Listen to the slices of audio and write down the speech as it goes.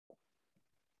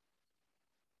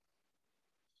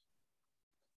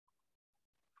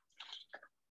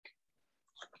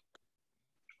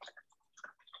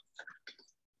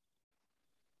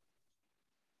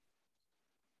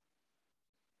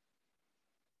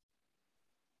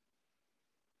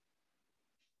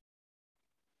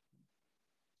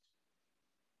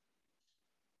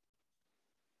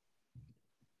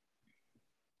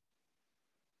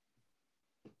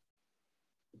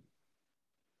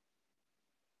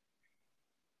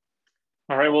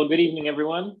All right, well, good evening,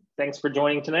 everyone. Thanks for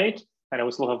joining tonight. I know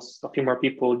we still have a few more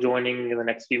people joining in the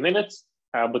next few minutes,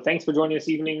 but thanks for joining this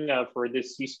evening for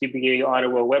this UCPBA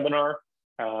Ottawa webinar.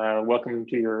 Welcome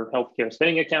to your healthcare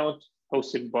spending account,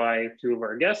 hosted by two of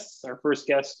our guests. Our first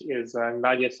guest is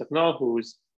Nadiya Sakhno,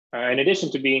 who's, in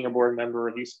addition to being a board member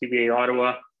of UCPBA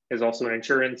Ottawa, is also an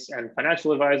insurance and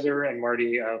financial advisor and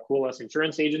Marty Coulas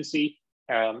Insurance Agency.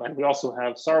 And we also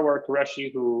have Sarwar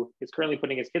Qureshi, who is currently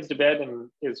putting his kids to bed and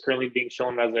is currently being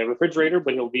shown as a refrigerator,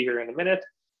 but he'll be here in a minute,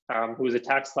 who is a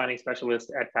tax planning specialist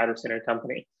at Paterson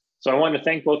Company. So I want to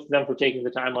thank both of them for taking the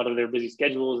time out of their busy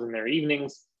schedules and their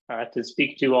evenings to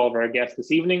speak to all of our guests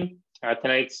this evening.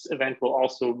 Tonight's event will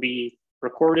also be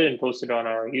recorded and posted on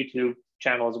our YouTube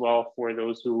channel as well for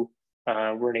those who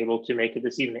weren't able to make it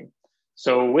this evening.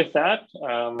 So with that,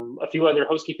 a few other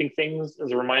housekeeping things.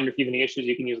 As a reminder, if you have any issues,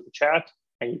 you can use the chat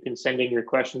and you can send in your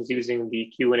questions using the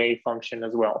Q&A function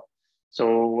as well.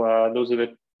 So those are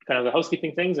the kind of the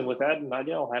housekeeping things. And with that,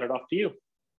 Nadiya, I'll hand it off to you.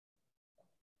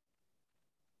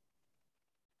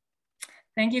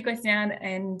 Thank you, Christian,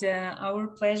 and our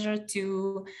pleasure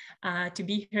to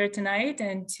be here tonight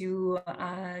and to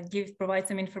provide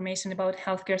some information about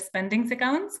healthcare spending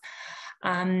accounts.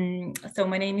 So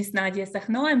my name is Nadiya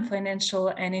Sakhno. I'm financial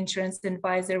and insurance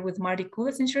advisor with Marty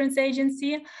Coulas Insurance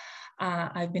Agency.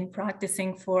 I've been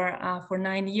practicing for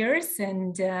 9 years,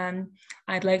 and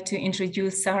I'd like to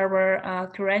introduce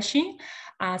Sarwar Qureshi.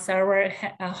 Sarwar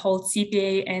holds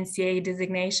CPA and CA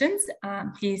designations.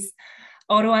 He's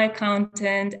Ottawa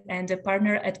accountant and a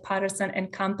partner at Paterson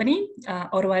Company,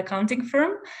 Ottawa accounting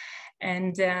firm.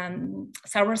 And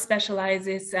Sarwar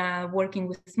specializes working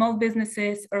with small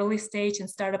businesses, early stage and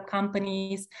startup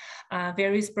companies,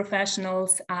 various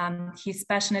professionals. He's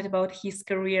passionate about his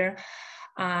career.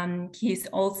 He's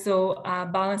also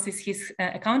balances his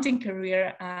accounting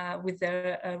career with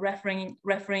the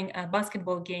refereeing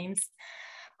basketball games.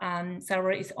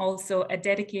 Sarwar is also a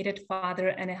dedicated father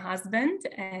and a husband,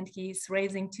 and he's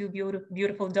raising two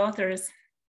beautiful daughters.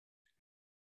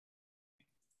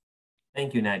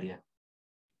 Thank you, Nadiya.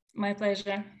 My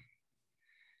pleasure.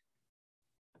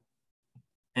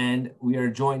 And we are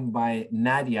joined by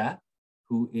Nadiya,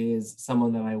 who is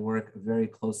someone that I work very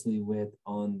closely with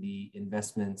on the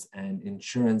investments and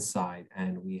insurance side.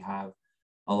 And we have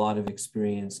a lot of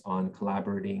experience on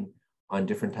collaborating on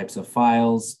different types of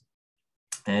files.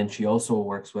 And she also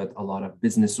works with a lot of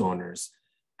business owners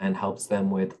and helps them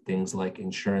with things like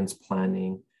insurance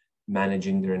planning,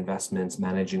 managing their investments,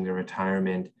 managing their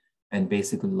retirement, and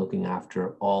basically looking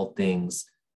after all things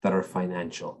that are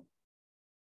financial.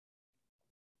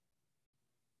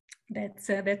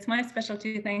 That's my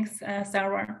specialty. Thanks,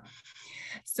 Sarwar.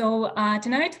 So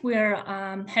tonight we're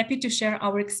happy to share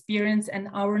our experience and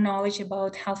our knowledge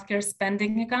about healthcare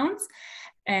spending accounts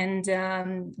and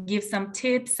give some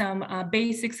tips, some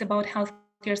basics about healthcare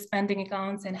spending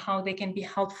accounts and how they can be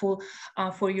helpful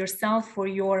for yourself, for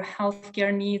your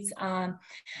healthcare needs,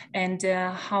 and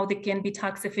how they can be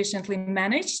tax efficiently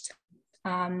managed,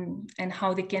 and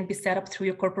how they can be set up through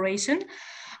your corporation.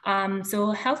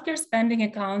 So healthcare spending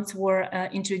accounts were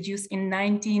introduced in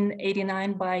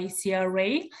 1989 by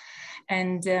CRA,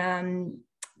 and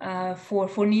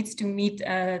for needs to meet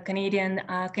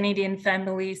Canadian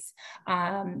families'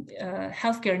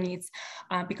 healthcare needs,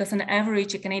 because on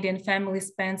average a Canadian family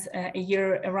spends a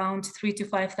year around $3,000 to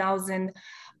 $5,000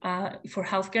 for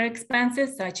healthcare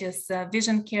expenses such as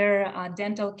vision care,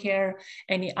 dental care,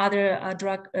 any other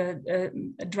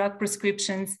drug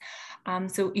prescriptions.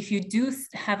 So if you do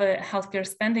have a healthcare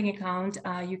spending account,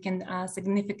 you can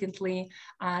significantly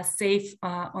save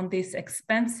on these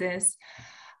expenses.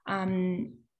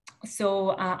 So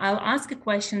I'll ask a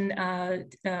question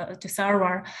to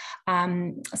Sarwar.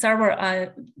 Sarwar,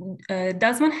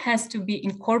 does one has to be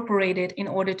incorporated in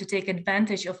order to take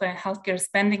advantage of a healthcare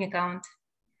spending account?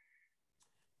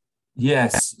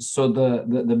 Yes. So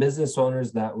the business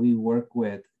owners that we work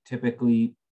with,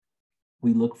 typically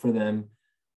we look for them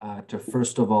to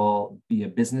first of all be a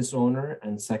business owner,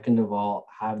 and second of all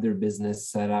have their business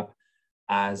set up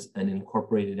as an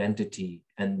incorporated entity,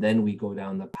 and then we go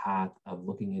down the path of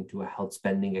looking into a health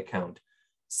spending account.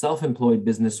 Self-employed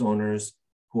business owners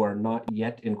who are not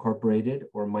yet incorporated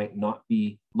or might not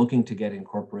be looking to get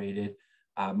incorporated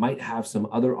might have some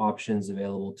other options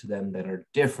available to them that are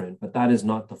different, but that is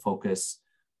not the focus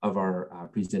of our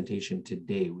presentation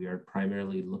today. We are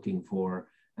primarily looking for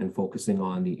and focusing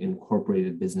on the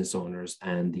incorporated business owners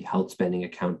and the health spending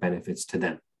account benefits to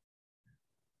them.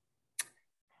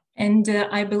 And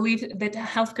I believe that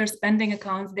healthcare spending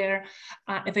accounts, they're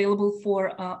available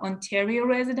for Ontario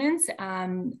residents.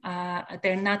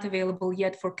 They're not available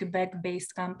yet for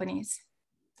Quebec-based companies.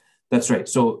 That's right.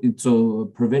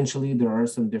 So provincially, there are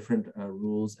some different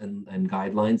rules and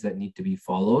guidelines that need to be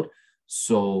followed.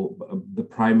 So the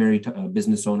primary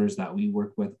business owners that we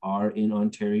work with are in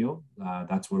Ontario.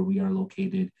 That's where we are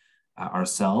located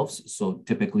ourselves. So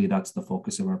typically that's the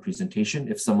focus of our presentation.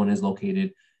 If someone is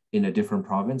located in a different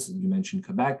province, you mentioned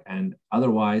Quebec, and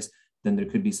otherwise, then there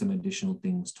could be some additional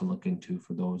things to look into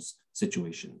for those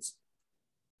situations.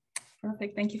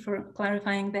 Perfect. Thank you for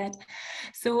clarifying that.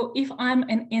 So if I'm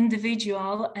an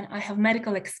individual and I have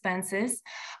medical expenses,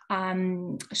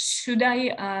 should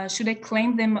I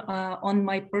claim them on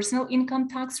my personal income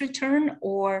tax return,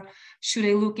 or should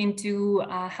I look into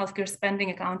a healthcare spending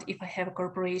account if I have a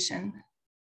corporation?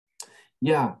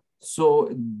 Yeah. So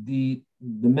the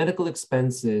medical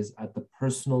expenses at the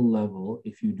personal level,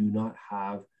 if you do not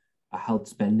have a health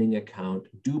spending account,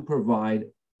 do provide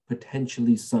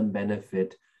potentially some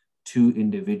benefit to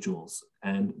individuals.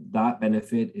 And that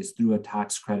benefit is through a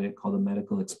tax credit called a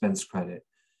medical expense credit.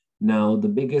 Now, the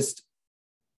biggest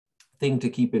thing to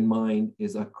keep in mind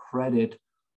is a credit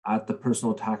at the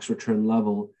personal tax return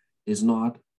level is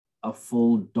not a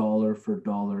full dollar for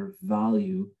dollar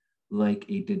value like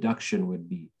a deduction would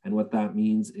be. And what that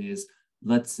means is,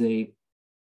 let's say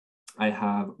I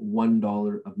have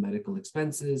 $1 of medical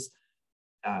expenses.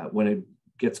 When it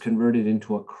gets converted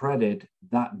into a credit,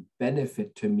 that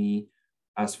benefit to me,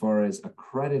 as far as a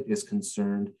credit is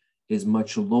concerned, is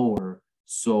much lower.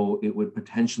 So it would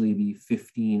potentially be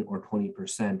 15 or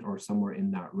 20% or somewhere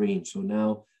in that range. So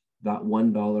now that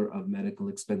 $1 of medical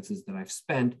expenses that I've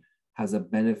spent has a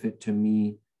benefit to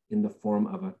me in the form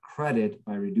of a credit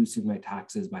by reducing my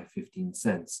taxes by 15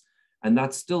 cents. And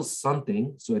that's still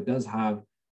something. So it does have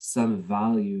some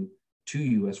value to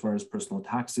you as far as personal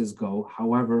taxes go.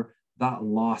 However, that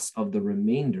loss of the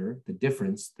remainder, the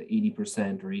difference, the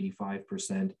 80% or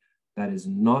 85% that is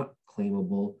not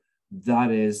claimable, that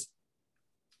is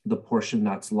the portion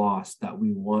that's lost that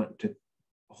we want to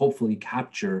hopefully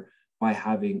capture by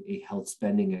having a health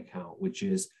spending account, which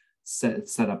is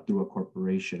set up through a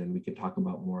corporation. And we can talk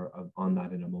about more on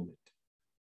that in a moment.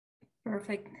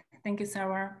 Perfect. Thank you,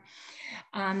 Sarwar.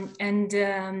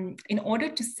 In order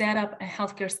to set up a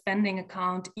healthcare spending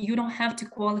account, you don't have to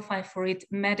qualify for it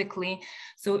medically.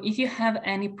 So if you have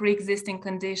any pre-existing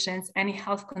conditions, any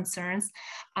health concerns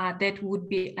that would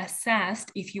be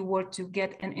assessed if you were to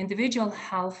get an individual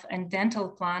health and dental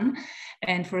plan,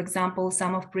 and for example,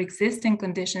 some of pre-existing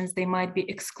conditions, they might be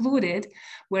excluded,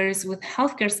 whereas with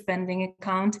healthcare spending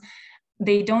account,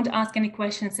 they don't ask any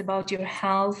questions about your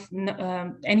health,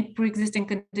 any pre-existing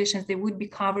conditions, they would be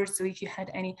covered. So if you had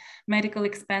any medical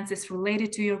expenses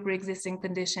related to your pre-existing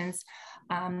conditions,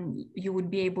 you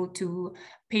would be able to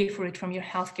pay for it from your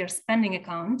healthcare spending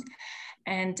account.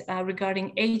 And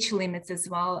regarding age limits as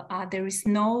well, there is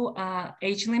no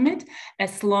age limit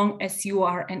as long as you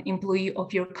are an employee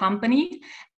of your company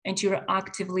and you're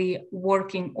actively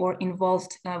working or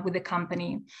involved with the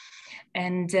company.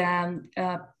 And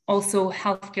also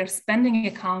healthcare spending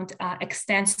account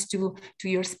extends to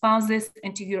your spouses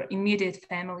and to your immediate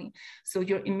family. So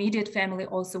your immediate family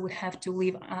also would have to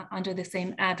live under the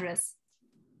same address.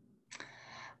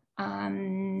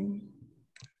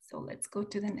 So let's go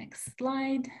to the next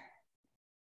slide.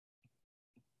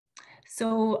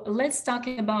 So let's talk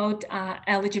about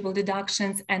eligible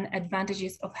deductions and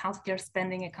advantages of healthcare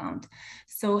spending account.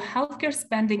 So healthcare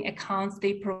spending accounts,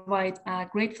 they provide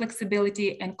great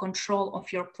flexibility and control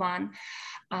of your plan.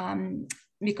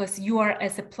 Because you are,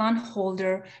 as a plan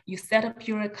holder, you set up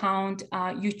your account,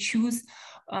 you choose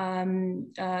the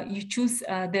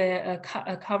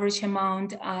coverage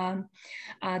amount.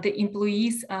 The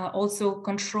employees also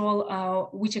control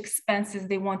which expenses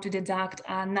they want to deduct,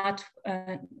 not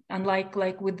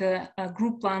unlike with the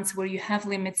group plans where you have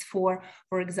limits for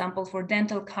example, for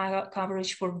dental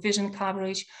coverage, for vision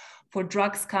coverage, for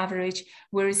drugs coverage,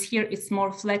 whereas here it's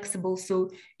more flexible. So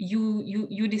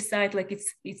you decide, like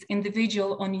it's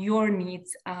individual on your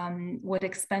needs, what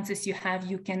expenses you have,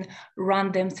 you can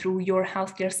run them through your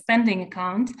healthcare spending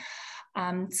account.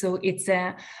 So it's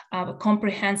a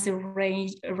comprehensive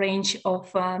range of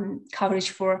coverage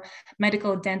for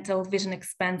medical, dental, vision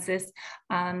expenses.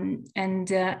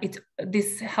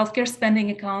 This healthcare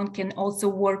spending account can also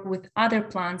work with other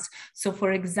plans. So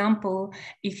for example,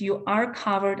 if you are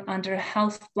covered under a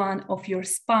health plan of your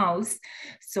spouse,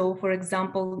 so for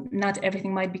example, not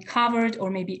everything might be covered, or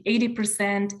maybe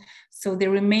 80%. So the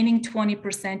remaining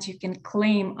 20% you can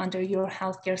claim under your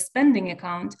healthcare spending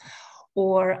account.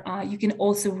 Or you can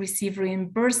also receive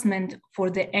reimbursement for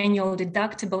the annual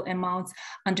deductible amounts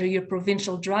under your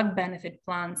provincial drug benefit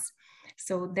plans.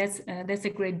 So that's a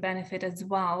great benefit as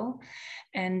well.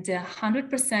 And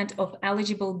 100% of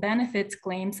eligible benefits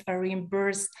claims are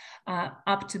reimbursed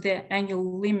up to the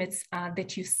annual limits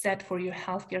that you set for your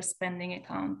healthcare spending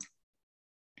account.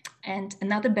 And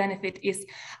another benefit is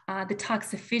the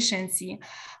tax efficiency,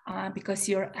 because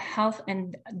your health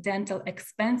and dental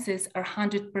expenses are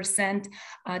 100%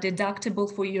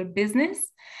 deductible for your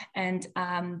business, and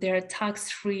they're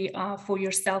tax-free for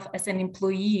yourself as an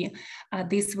employee.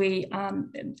 This way,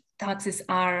 taxes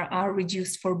are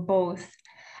reduced for both.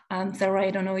 Sarah,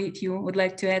 I don't know if you would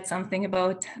like to add something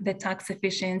about the tax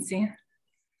efficiency.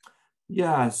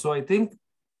 Yeah, so I think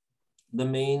the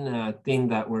main thing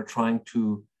that we're trying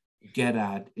to get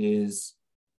at is,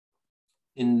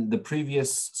 in the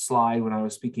previous slide when I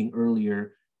was speaking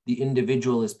earlier, the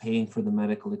individual is paying for the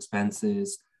medical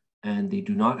expenses and they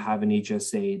do not have an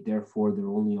HSA, therefore their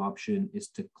only option is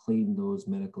to claim those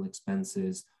medical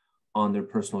expenses on their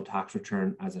personal tax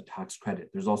return as a tax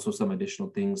credit. There's also some additional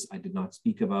things I did not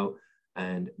speak about,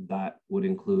 and that would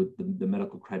include the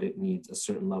medical credit needs a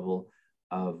certain level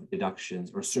of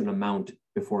deductions or a certain amount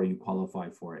before you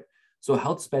qualify for it. So a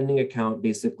health spending account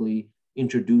basically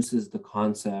introduces the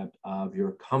concept of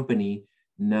your company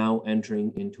now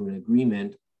entering into an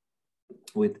agreement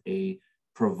with a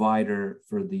provider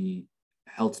for the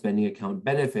health spending account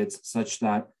benefits, such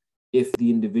that if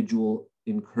the individual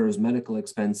incurs medical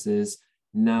expenses,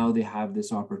 now they have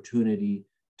this opportunity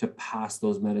to pass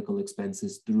those medical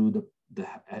expenses through the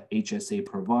HSA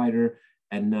provider,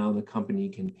 and now the company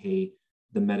can pay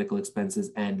the medical expenses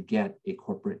and get a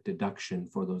corporate deduction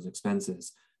for those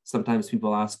expenses. Sometimes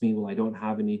people ask me, well, I don't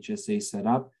have an HSA set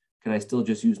up. Can I still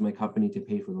just use my company to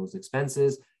pay for those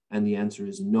expenses? And the answer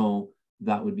is no.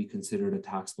 That would be considered a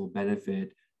taxable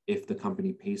benefit if the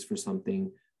company pays for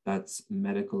something that's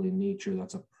medical in nature,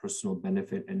 that's a personal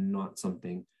benefit and not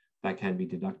something that can be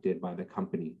deducted by the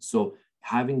company. So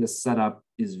having the setup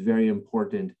is very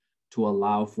important to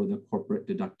allow for the corporate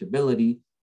deductibility.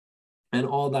 And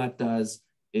all that does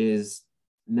is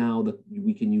now that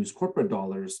we can use corporate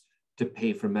dollars to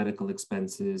pay for medical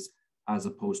expenses as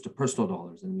opposed to personal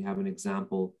dollars. And we have an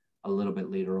example a little bit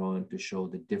later on to show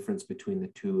the difference between the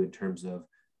two in terms of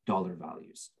dollar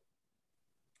values.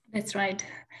 That's right.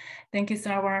 Thank you,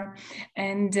 Sarwar.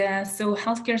 And so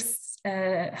healthcare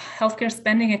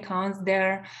spending accounts,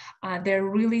 they're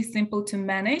really simple to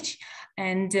manage.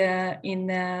 And in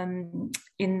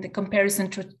the comparison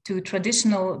to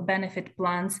traditional benefit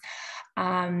plans,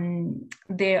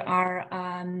 there are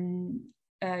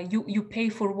you pay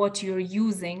for what you're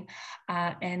using,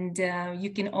 and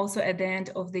you can also at the end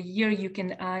of the year you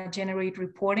can generate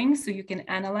reporting, so you can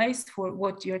analyze for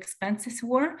what your expenses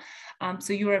were.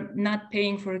 So you are not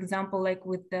paying, for example, like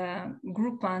with the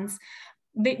group plans,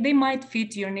 they might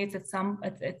fit your needs at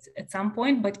some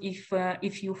point, but if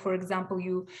you, for example,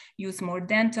 you use more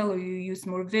dental or you use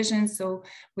more vision, so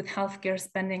with healthcare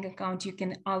spending account you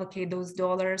can allocate those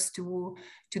dollars to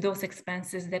those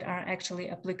expenses that are actually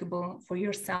applicable for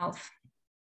yourself.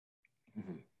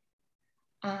 Mm-hmm.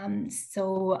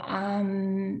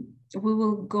 We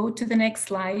will go to the next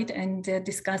slide and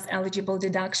discuss eligible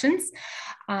deductions.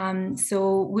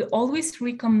 So we always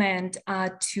recommend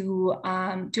to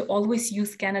always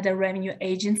use Canada Revenue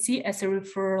Agency as a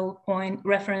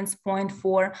reference point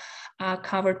for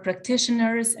covered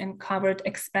practitioners and covered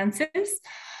expenses.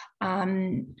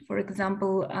 For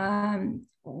example,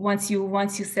 once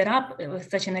you set up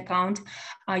such an account,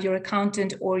 your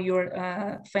accountant or your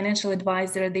financial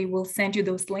advisor, they will send you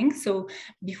those links. So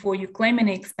before you claim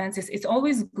any expenses, it's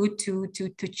always good to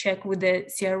check with the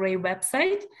CRA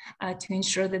website to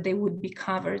ensure that they would be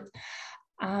covered.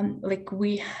 Like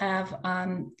we have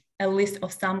a list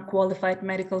of some qualified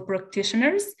medical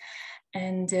practitioners,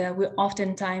 and we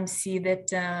oftentimes see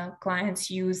that clients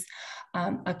use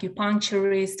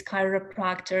acupuncturist,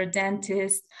 chiropractor,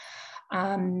 dentist,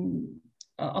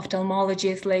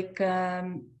 ophthalmologists, like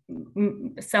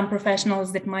some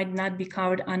professionals that might not be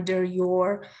covered under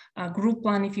your group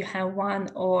plan if you have one,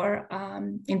 or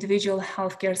individual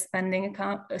healthcare spending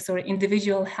account,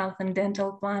 individual health and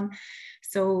dental plan.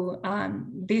 So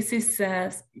this is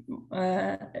a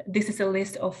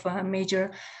list of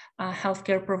major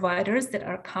healthcare providers that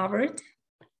are covered,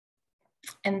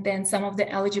 and then some of the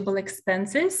eligible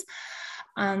expenses.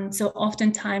 So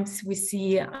oftentimes we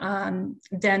see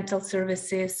dental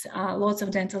services, lots of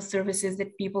dental services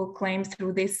that people claim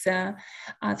through this,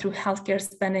 through healthcare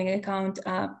spending account,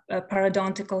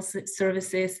 parodontical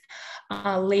services,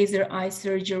 laser eye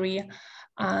surgery,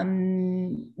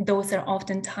 those are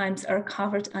oftentimes are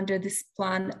covered under this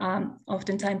plan.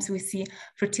 Oftentimes we see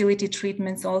fertility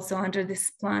treatments also under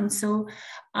this plan. So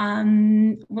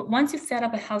once you set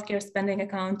up a healthcare spending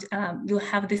account, you'll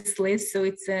have this list, so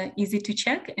it's easy to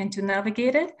check and to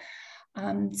navigate it.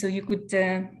 So you could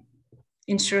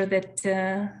ensure that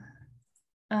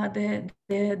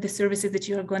the services that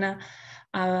you're gonna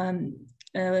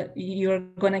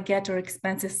get or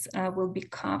expenses will be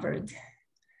covered.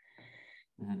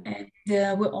 And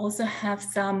we also have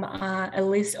a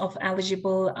list of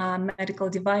eligible medical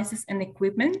devices and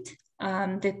equipment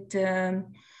that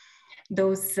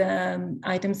those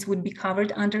items would be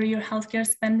covered under your healthcare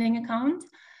spending account.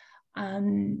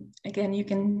 Again, you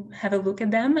can have a look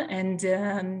at them, and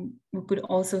we could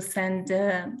also send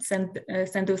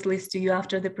those lists to you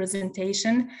after the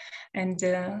presentation, and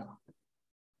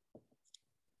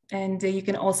you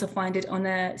can also find it on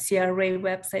a CRA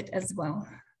website as well.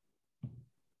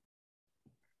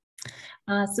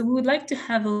 So we would like to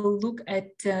have a look at,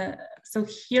 so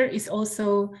here is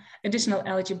also additional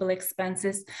eligible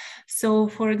expenses. So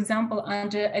for example,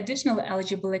 under additional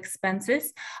eligible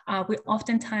expenses, we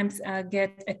oftentimes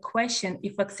get a question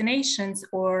if vaccinations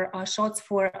or shots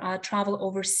for travel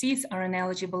overseas are an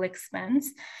eligible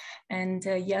expense. And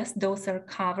yes, those are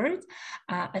covered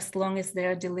as long as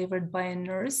they're delivered by a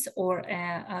nurse or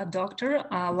a doctor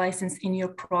licensed in your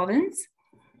province.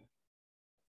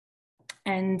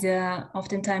 And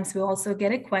oftentimes we also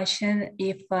get a question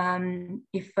if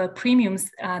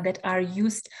premiums that are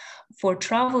used for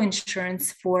travel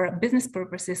insurance for business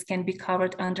purposes can be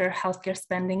covered under healthcare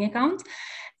spending account.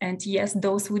 And yes,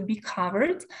 those would be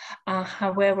covered.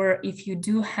 However, if you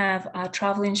do have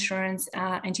travel insurance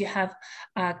and you have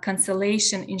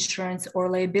cancellation insurance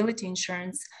or liability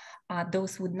insurance,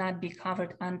 those would not be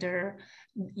covered under,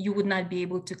 you would not be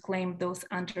able to claim those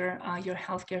under your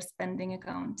healthcare spending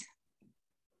account.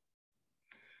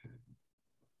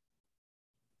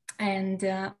 And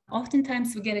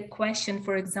oftentimes we get a question,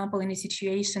 for example, in a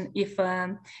situation if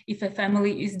a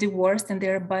family is divorced and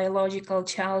their biological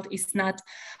child is not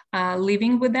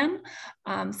living with them.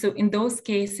 So in those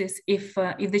cases, if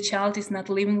the child is not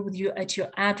living with you at your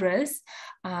address,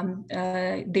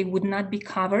 they would not be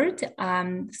covered.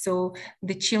 So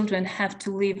the children have to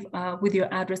live with your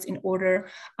address in order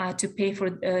to pay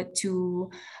for to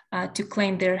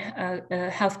claim their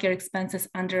healthcare expenses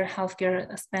under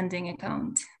healthcare spending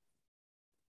account.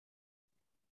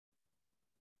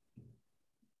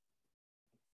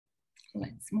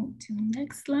 Let's move to the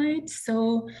next slide.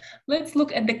 So let's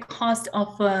look at the cost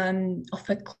of a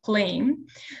claim.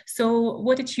 So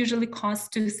what it usually costs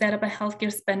to set up a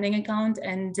healthcare spending account,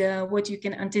 and what you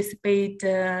can anticipate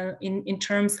in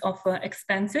terms of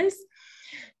expenses.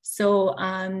 So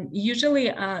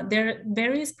usually there are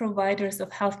various providers of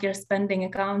healthcare spending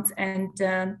accounts, and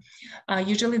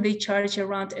usually they charge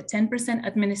around a 10%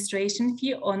 administration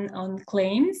fee on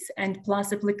claims and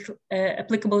plus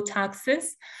applicable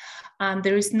taxes.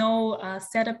 There is no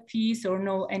setup fees or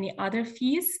no any other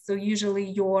fees. So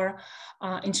usually your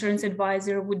insurance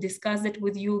advisor would discuss it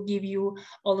with you, give you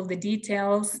all of the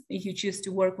details. If you choose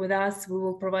to work with us, we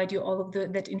will provide you all of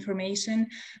that information.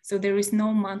 So there is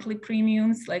no monthly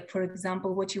premiums, like for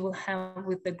example, what you will have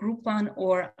with the group plan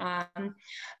or a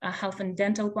health and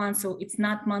dental plan. So it's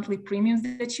not monthly premiums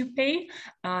that you pay.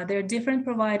 There are different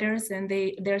providers and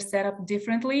they're set up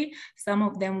differently. Some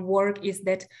of them work is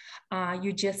that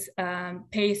you just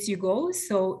pay as you go.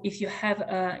 So if you have,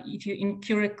 if you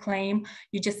incur a claim,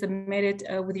 you just submit it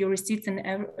with your receipts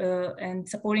and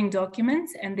supporting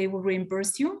documents, and they will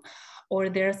reimburse you. Or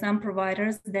there are some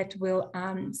providers that will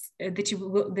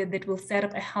that will set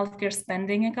up a healthcare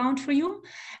spending account for you,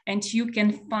 and you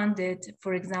can fund it.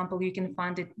 For example, you can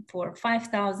fund it for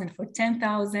 $5,000, for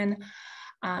 $10,000.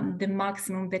 The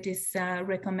maximum that is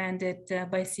recommended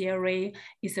by CRA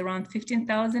is around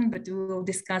 $15,000, but we will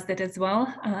discuss that as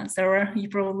well. Sarah, you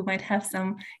probably might have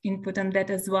some input on that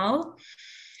as well.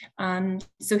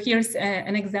 So here's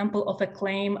an example of a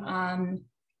claim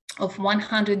of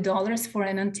 $100 for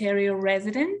an Ontario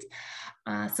resident.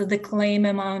 So the claim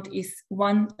amount is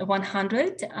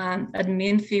 $100.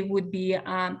 Admin fee would be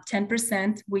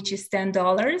 10%, which is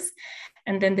 $10.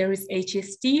 And then there is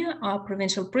HST,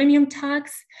 provincial premium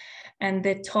tax, and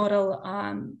the total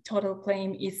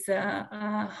claim is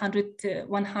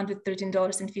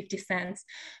 $113.50.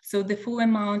 So the full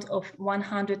amount of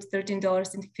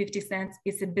 $113.50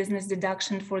 is a business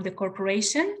deduction for the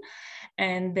corporation,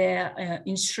 and the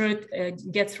insured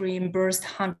gets reimbursed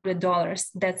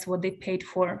 $100. That's what they paid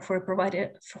for a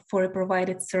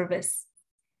provided service.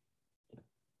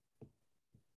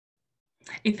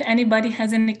 If anybody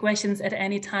has any questions at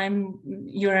any time,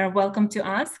 you're welcome to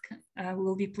ask.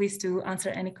 We'll be pleased to answer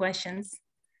any questions.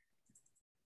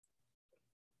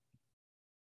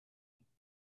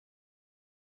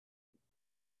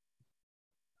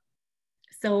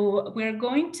 So we're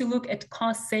going to look at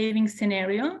cost saving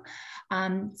scenario.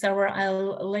 Sarwar,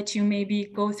 I'll let you maybe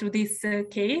go through this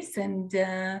case and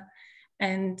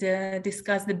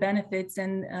discuss the benefits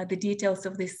and the details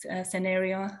of this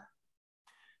scenario.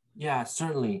 Yeah,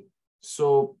 certainly.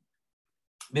 So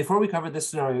before we cover this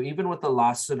scenario, even with the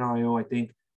last scenario, I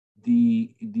think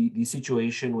the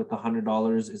situation with the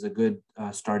 $100 is a good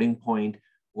starting point,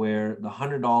 where the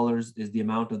 $100 is the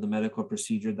amount of the medical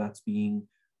procedure that's being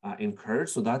incurred.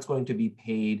 So that's going to be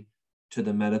paid to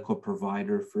the medical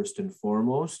provider first and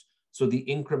foremost. So the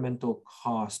incremental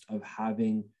cost of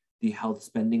having the health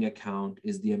spending account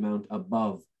is the amount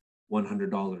above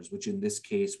 $100, which in this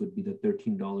case would be the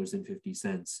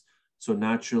 $13.50. So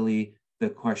naturally, the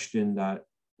question that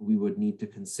we would need to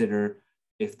consider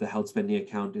if the health spending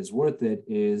account is worth it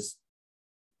is,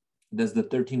 does the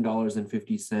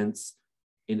 $13.50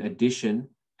 in addition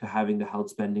to having the health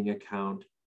spending account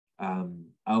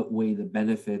outweigh the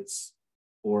benefits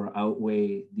or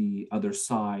outweigh the other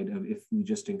side of if we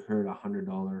just incurred a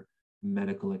 $100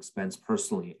 medical expense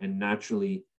personally? And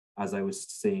naturally, as I was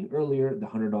saying earlier, the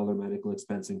 $100 medical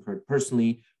expense incurred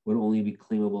personally would only be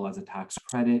claimable as a tax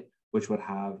credit, which would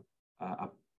have a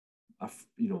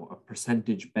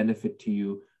percentage benefit to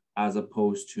you, as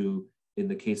opposed to, in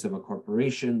the case of a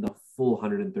corporation, the full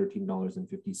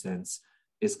 $113.50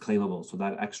 is claimable. So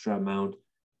that extra amount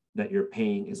that you're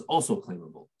paying is also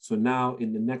claimable. So now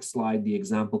in the next slide, the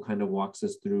example kind of walks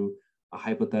us through a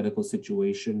hypothetical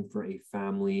situation for a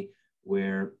family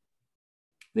where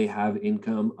they have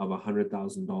income of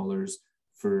 $100,000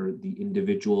 for the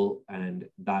individual, and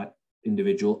that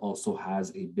individual also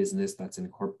has a business that's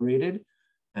incorporated.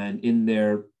 And in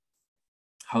their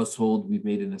household, we've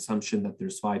made an assumption that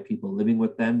there's 5 people living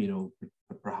with them,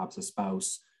 perhaps a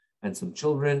spouse and some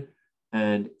children.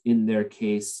 And in their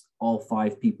case, all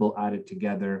 5 people added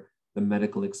together, the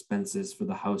medical expenses for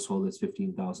the household is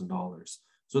 $15,000.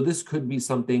 So this could be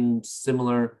something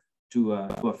similar to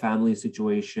a family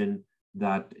situation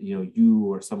that you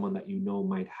or someone that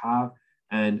might have.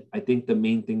 And I think the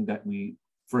main thing that we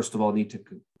first of all need to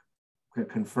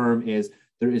confirm is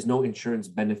there is no insurance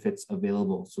benefits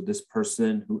available. So this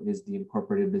person who is the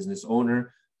incorporated business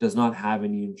owner does not have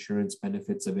any insurance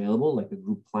benefits available, like a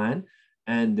group plan,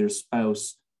 and their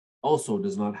spouse also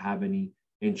does not have any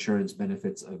insurance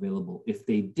benefits available. If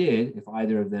they did, if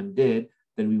either of them did,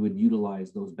 then we would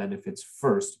utilize those benefits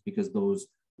first because those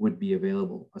would be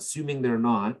available. Assuming they're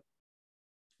not,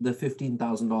 the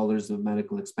 $15,000 of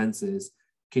medical expenses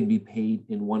can be paid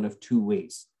in one of 2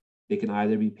 ways. They can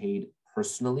either be paid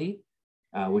personally,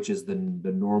 which is the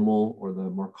normal or the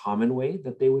more common way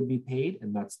that they would be paid,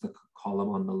 and that's the column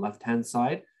on the left-hand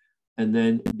side. And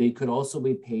then they could also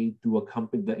be paid through a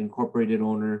company, the incorporated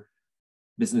owner,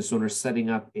 business owner setting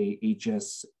up a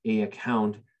HSA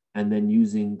account and then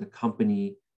using the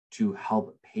company to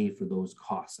help pay for those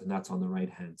costs. And that's on the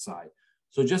right-hand side.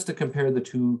 So just to compare the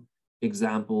 2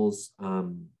 examples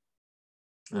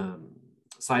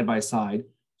side by side.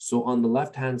 So on the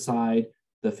left-hand side,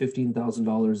 the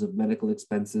 $15,000 of medical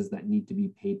expenses that need to be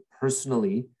paid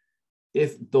personally,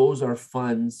 if those are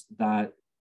funds that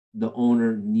the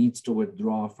owner needs to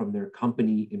withdraw from their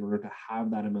company in order to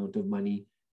have that amount of money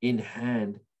in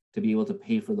hand to be able to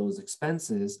pay for those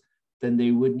expenses, then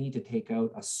they would need to take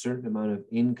out a certain amount of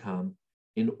income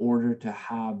in order to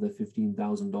have the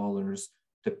 $15,000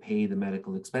 to pay the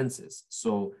medical expenses.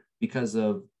 So because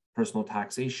of personal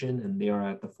taxation, and they are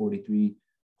at the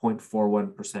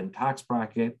 43.41% tax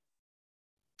bracket,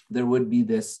 there would be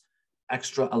this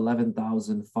extra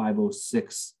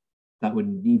 $11,506 that would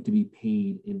need to be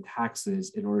paid in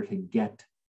taxes in order to get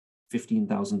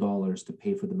 $15,000 to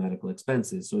pay for the medical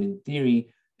expenses. So in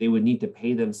theory, they would need to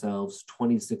pay themselves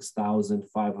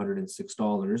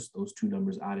 $26,506, those 2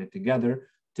 numbers added together,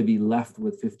 to be left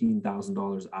with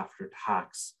 $15,000 after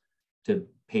tax to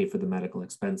pay for the medical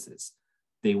expenses.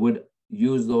 They would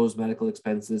use those medical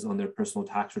expenses on their personal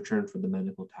tax return for the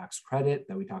medical tax credit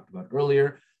that we talked about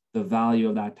earlier. The value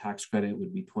of that tax credit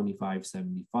would be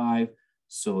 $25.75.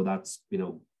 So that's,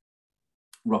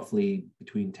 roughly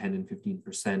between 10 and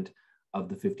 15% of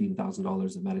the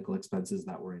 $15,000 of medical expenses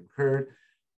that were incurred.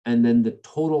 And then the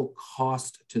total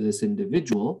cost to this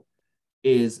individual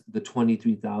is the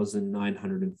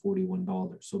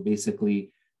 $23,941. So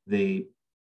basically, they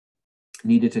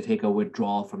needed to take a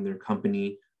withdrawal from their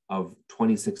company of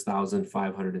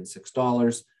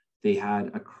 $26,506. They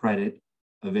had a credit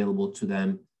available to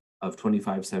them of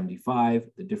 $2,575.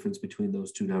 The difference between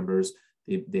those two numbers,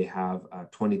 they have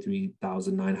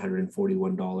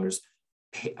 $23,941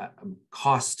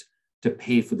 cost to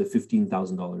pay for the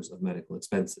 $15,000 of medical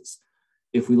expenses.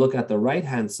 If we look at the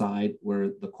right-hand side, where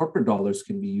the corporate dollars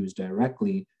can be used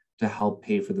directly to help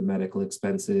pay for the medical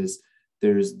expenses,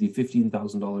 there's the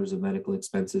 $15,000 of medical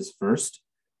expenses first.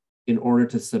 In order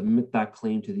to submit that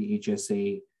claim to the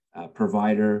HSA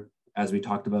provider, as we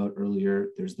talked about earlier,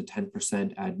 there's the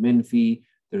 10% admin fee,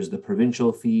 there's the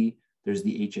provincial fee, there's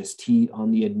the HST on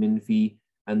the admin fee,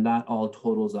 and that all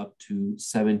totals up to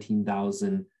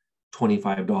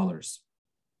 $17,025.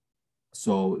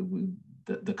 So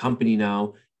the company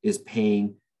now is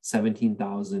paying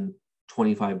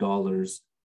 $17,025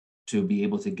 to be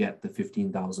able to get the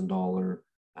 $15,000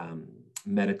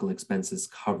 medical expenses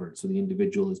covered. So the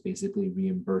individual is basically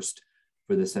reimbursed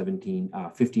for the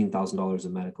 $15,000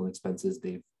 of medical expenses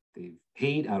they've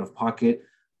paid out of pocket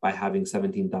by having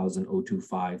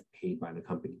 $17,025 paid by the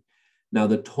company. Now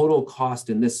the total cost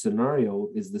in this scenario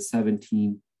is the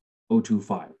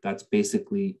 $17,025. That's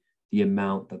basically the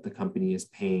amount that the company is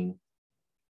paying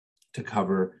to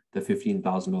cover the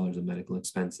 $15,000 of medical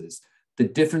expenses. The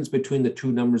difference between the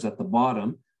two numbers at the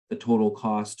bottom, the total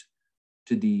cost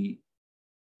to the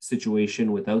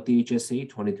situation without the HSA,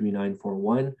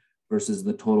 $23,941, versus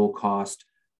the total cost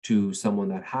to someone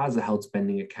that has a health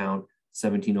spending account,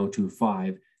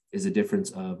 $17,025, is a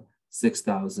difference of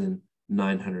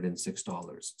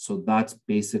 $6,906. So that's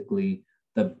basically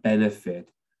the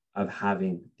benefit of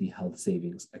having the health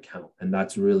savings account. And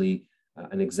that's really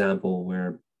an example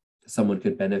where someone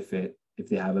could benefit if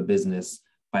they have a business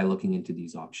by looking into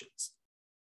these options.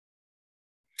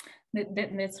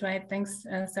 That's right. Thanks,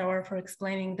 Sarwar, for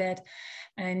explaining that.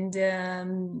 And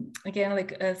again,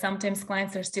 sometimes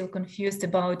clients are still confused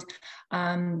about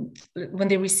when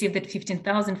they receive that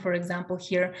 15,000, for example,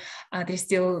 here, they're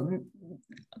still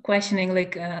questioning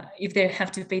if they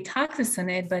have to pay taxes on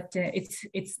it, but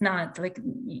it's not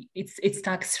it's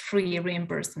tax-free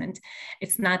reimbursement.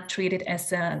 It's not treated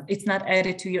as it's not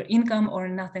added to your income or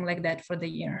nothing like that for the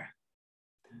year.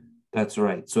 That's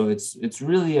right. So it's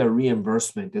really a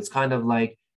reimbursement. It's kind of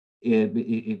like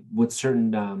with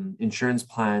certain insurance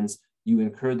plans, you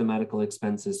incur the medical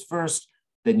expenses first,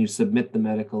 then you submit the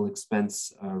medical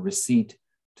expense receipt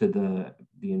to the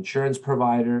insurance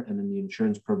provider, and then the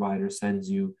insurance provider sends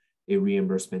you a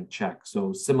reimbursement check.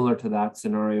 So similar to that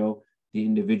scenario, the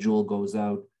individual goes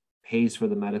out, pays for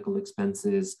the medical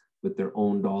expenses with their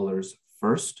own dollars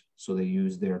first. So they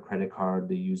use their credit card,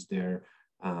 they use their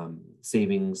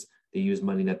savings, they use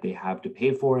money that they have to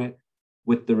pay for it.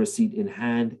 With the receipt in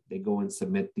hand, they go and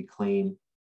submit the claim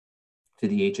to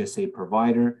the HSA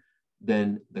provider.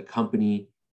 Then the company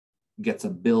gets a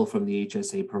bill from the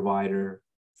HSA provider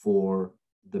for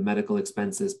the medical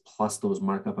expenses plus those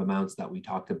markup amounts that we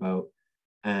talked about.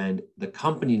 And the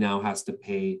company now has to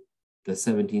pay the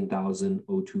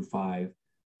 $17,025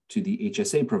 to the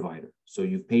HSA provider. So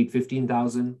you've paid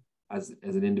 $15,000 as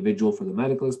an individual for the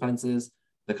medical expenses.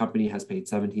 The company has paid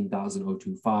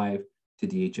 $17,025 to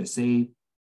the HSA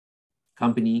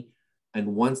company.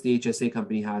 And once the HSA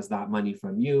company has that money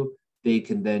from you, they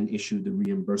can then issue the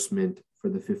reimbursement for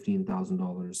the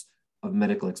 $15,000 of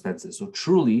medical expenses. So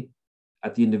truly,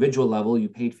 at the individual level, you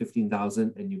paid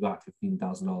 $15,000 and you got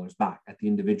 $15,000 back. At the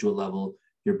individual level,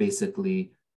 you're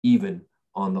basically even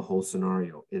on the whole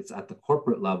scenario. It's at the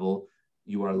corporate level,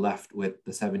 you are left with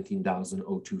the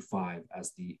 $17,025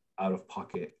 as the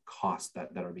out-of-pocket costs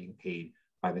that are being paid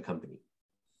by the company.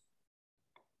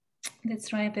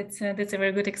 That's right. That's a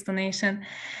very good explanation.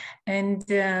 And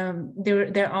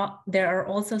there are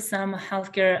also some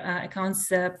healthcare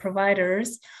accounts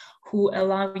providers who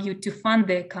allow you to fund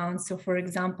the account. So for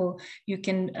example, you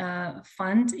can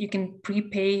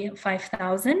prepay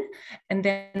 $5,000, and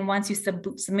then once you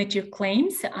submit your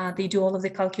claims, they do all of the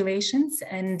calculations,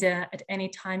 and at any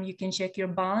time you can check your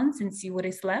balance and see what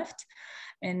is left.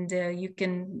 And you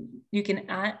can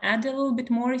add a little bit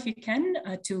more if you can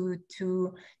to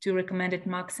recommended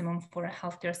maximum for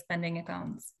healthcare spending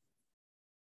accounts.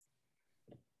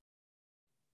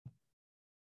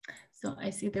 So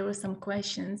I see there were some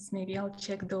questions. Maybe I'll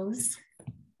check those.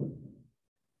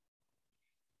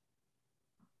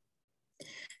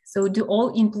 So do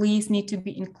all employees need to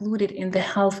be included in the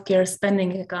healthcare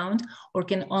spending account, or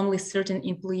can only certain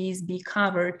employees be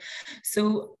covered?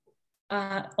 So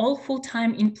all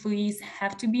full-time employees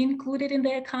have to be included in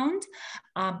the account,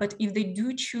 but if they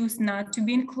do choose not to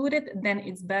be included, then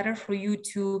it's better for you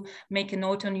to make a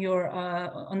note on your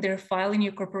on their file in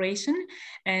your corporation,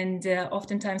 and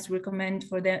oftentimes recommend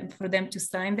for them to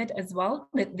sign that as well,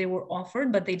 that they were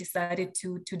offered but they decided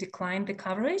to decline the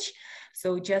coverage.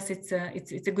 So just it's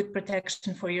a good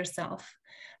protection for yourself.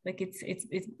 Like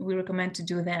we recommend to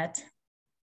do that.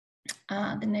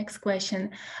 The next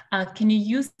question, can you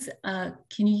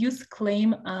use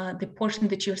claim the portion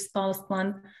that your spouse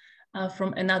plan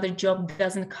from another job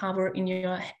doesn't cover in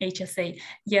your HSA?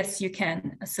 Yes, you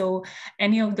can. So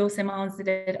any of those amounts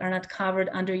that are not covered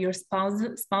under your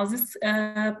spouse's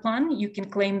plan, you can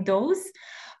claim those.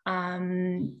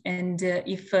 And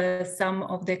if some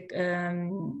of the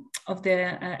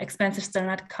expenses are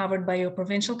not covered by your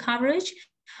provincial coverage,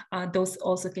 those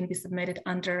also can be submitted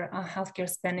under a healthcare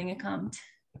spending account.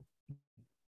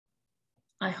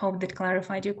 I hope that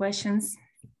clarified your questions.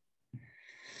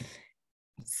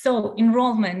 So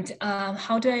enrollment,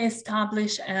 how do I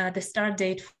establish the start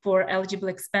date for eligible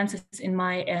expenses in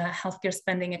my healthcare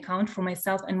spending account for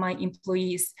myself and my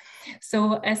employees?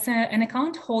 So as an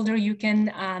account holder, you can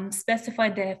specify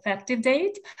the effective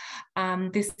date.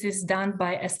 This is done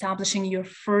by establishing your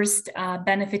first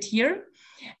benefit year.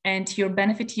 And your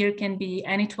benefit year can be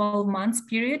any 12 months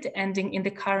period ending in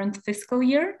the current fiscal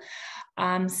year.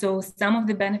 So some of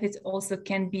the benefits also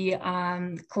can be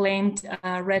claimed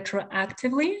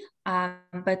retroactively,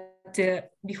 but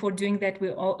before doing that,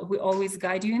 we always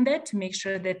guide you in that to make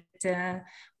sure that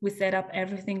we set up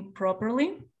everything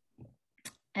properly.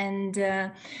 And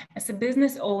as a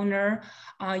business owner,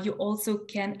 you also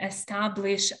can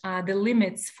establish the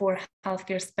limits for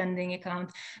healthcare spending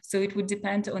account. So it would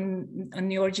depend on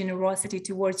your generosity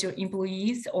towards your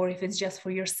employees, or if it's just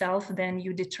for yourself, then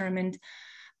you determine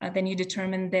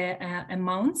the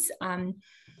amounts.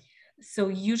 So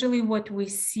usually what we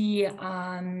see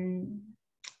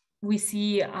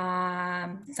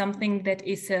something that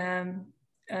is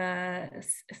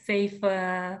safe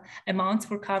amounts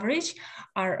for coverage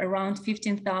are around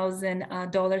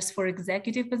 $15,000 for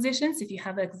executive positions if you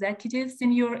have executives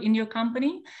in your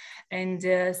company, and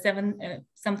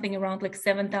something around like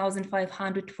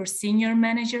 $7,500 for senior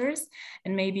managers,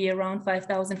 and maybe around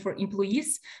 $5,000 for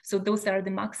employees. So those are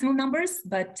the maximum numbers,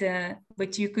 but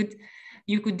you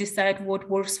could decide what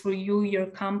works for you, your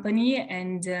company,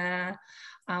 and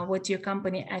what your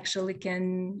company actually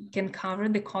can cover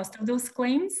the cost of those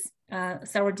claims.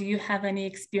 Sarwar, do you have any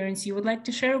experience you would like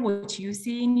to share, what you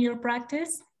see in your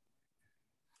practice?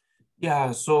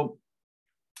 Yeah, so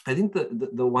I think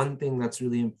the one thing that's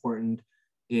really important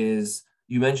is,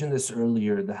 you mentioned this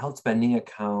earlier, the health spending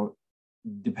account,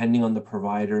 depending on the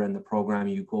provider and the program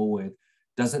you go with,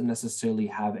 doesn't necessarily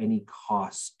have any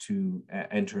cost to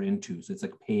enter into. So it's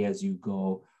like pay as you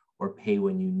go or pay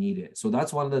when you need it. So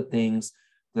that's one of the things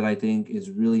that I think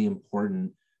is really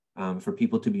important for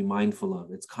people to be mindful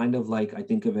of. It's kind of like, I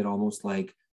think of it almost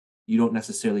like you don't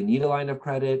necessarily need a line of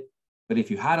credit, but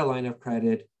if you had a line of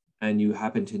credit and you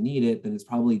happen to need it, then it's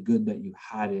probably good that you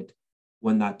had it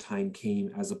when that time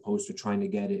came, as opposed to trying to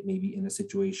get it maybe in a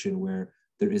situation where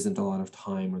there isn't a lot of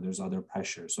time or there's other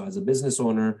pressure. So as a business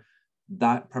owner,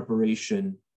 that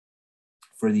preparation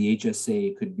for the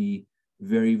HSA could be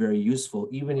very, very useful,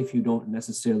 even if you don't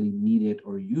necessarily need it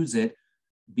or use it,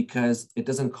 because it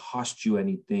doesn't cost you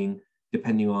anything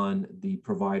depending on the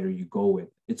provider you go with.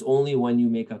 It's only when you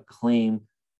make a claim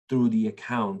through the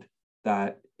account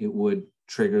that it would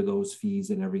trigger those fees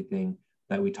and everything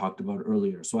that we talked about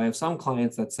earlier. So I have some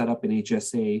clients that set up an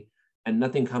HSA and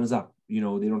nothing comes up. You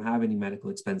know, they don't have any medical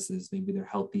expenses. Maybe they're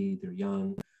healthy, they're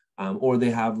young, or they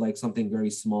have like something very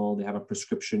small. They have a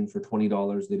prescription for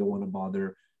 $20. They don't want to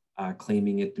bother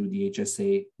claiming it through the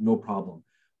HSA, no problem.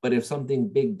 But if something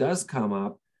big does come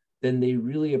up, then they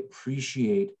really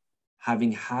appreciate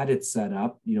having had it set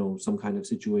up, you know, some kind of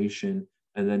situation,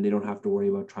 and then they don't have to worry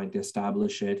about trying to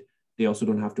establish it. They also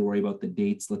don't have to worry about the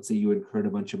dates. Let's say you incurred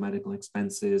a bunch of medical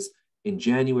expenses in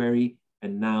January,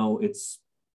 and now it's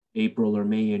April or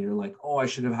May, and you're like, oh, I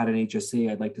should have had an HSA.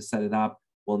 I'd like to set it up.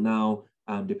 Well, now,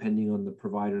 depending on the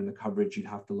provider and the coverage, you'd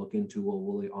have to look into, well,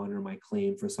 will they honor my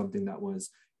claim for something that was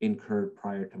incurred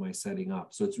prior to my setting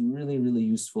up? So it's really, really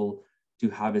useful to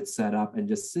have it set up and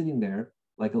just sitting there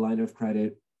like a line of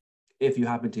credit. If you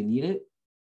happen to need it,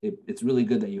 it's really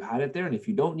good that you had it there. And if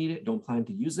you don't need it, don't plan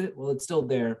to use it, well, it's still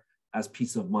there as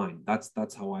peace of mind.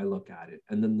 That's how I look at it.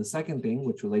 And then the second thing,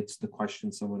 which relates to the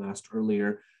question someone asked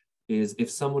earlier, is if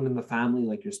someone in the family,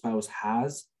 like your spouse,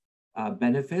 has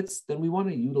benefits, then we want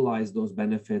to utilize those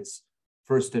benefits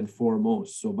first and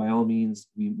foremost. So by all means,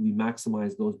 we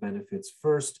maximize those benefits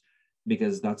first.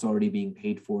 because that's already being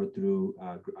paid for through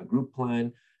a group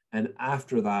plan. And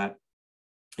after that,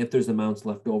 if there's amounts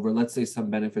left over, let's say some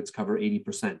benefits cover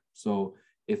 80%. So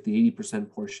if the 80%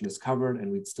 portion is covered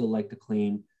and we'd still like to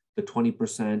claim the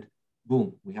 20%,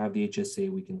 boom, we have the HSA,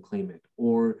 we can claim it.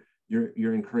 Or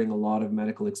you're incurring a lot of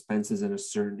medical expenses in a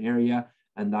certain area,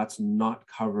 and that's not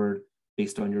covered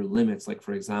based on your limits. Like,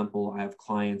 for example, I have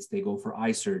clients, they go for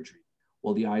eye surgery.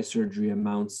 Well, the eye surgery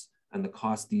amounts and the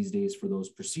cost these days for those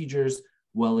procedures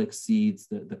well exceeds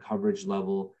the coverage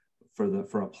level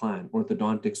for a plan.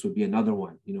 Orthodontics would be another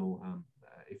one.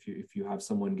 If you have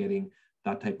someone getting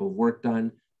that type of work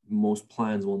done, most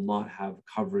plans will not have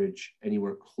coverage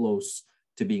anywhere close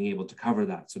to being able to cover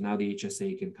that. So now the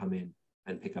HSA can come in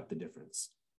and pick up the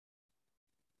difference.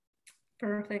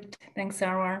 Perfect. Thanks,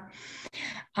 Sarwar.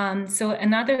 So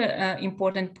another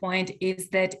important point is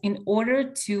that in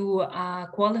order to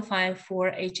qualify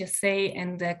for HSA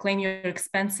and claim your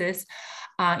expenses,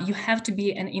 you have to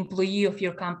be an employee of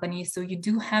your company. So you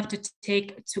do have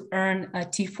to earn a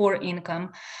T4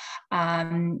 income.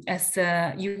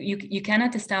 You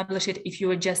cannot establish it if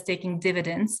you are just taking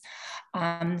dividends.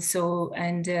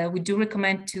 We do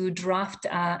recommend to draft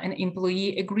an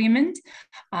employee agreement.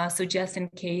 So just in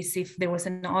case if there was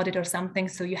an audit or something,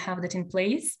 so you have that in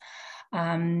place.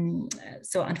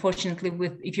 So unfortunately,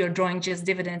 if you're drawing just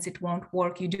dividends, it won't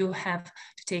work. You do have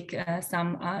to take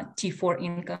some T4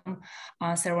 income.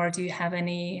 Sarwar, do you have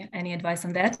any advice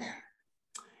on that?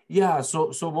 Yeah,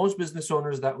 so most business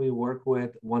owners that we work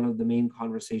with, one of the main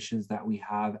conversations that we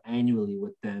have annually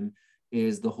with them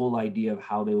is the whole idea of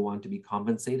how they want to be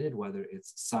compensated, whether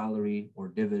it's salary or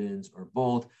dividends or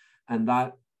both. And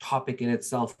that topic in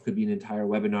itself could be an entire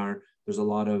webinar. There's a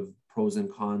lot of pros and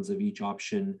cons of each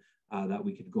option that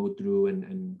we could go through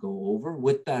and go over.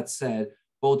 With that said,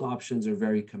 both options are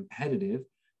very competitive,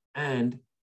 and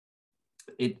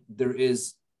there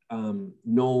is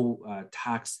no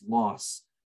tax loss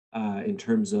in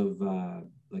terms of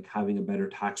like having a better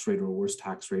tax rate or a worse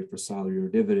tax rate for salary or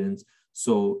dividends.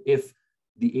 So if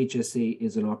the HSA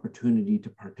is an opportunity to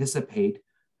participate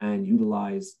and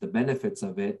utilize the benefits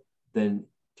of it, then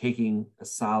taking a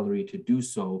salary to do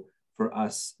so for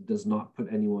us does not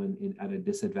put anyone at a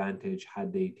disadvantage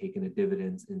had they taken a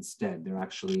dividends instead. They're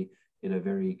actually in a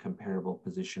very comparable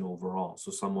position overall. So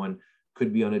someone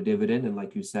could be on a dividend, and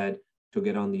like you said, to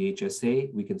get on the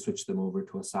HSA, we can switch them over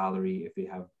to a salary if they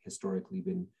have historically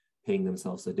been paying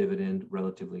themselves a dividend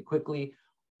relatively quickly,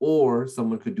 or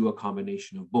someone could do a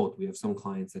combination of both. We have some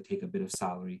clients that take a bit of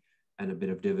salary and a bit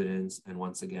of dividends. And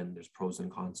once again, there's pros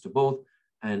and cons to both.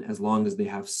 And as long as they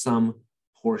have some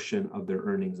portion of their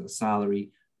earnings as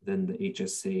salary, then the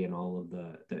HSA and all of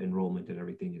the enrollment and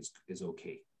everything is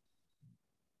okay.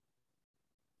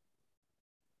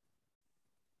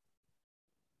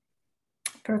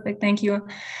 Perfect, thank you.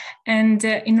 And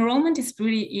enrollment is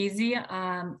pretty easy.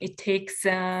 It takes,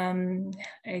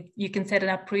 you can set it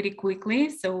up pretty quickly.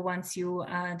 So once you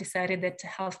decided that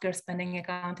healthcare spending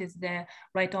account is the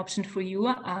right option for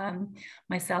you,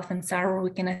 myself and Sarwar,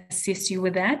 we can assist you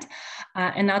with that.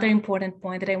 Another important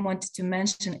point that I wanted to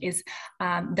mention is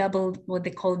what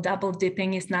they call double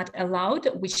dipping is not allowed,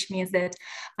 which means that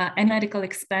any medical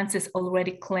expenses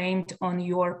already claimed on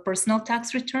your personal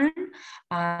tax return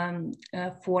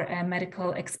for a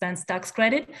medical expense tax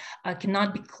credit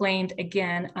cannot be claimed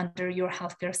again under your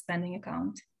healthcare spending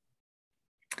account.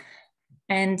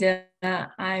 And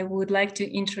I would like to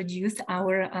introduce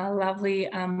our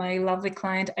my lovely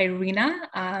client, Irina.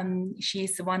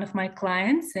 She's one of my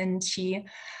clients, and she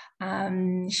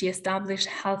established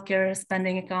healthcare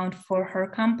spending account for her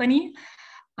company.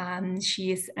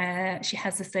 She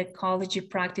has a psychology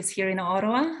practice here in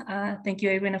Ottawa. Thank you,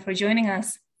 Irina, for joining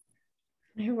us.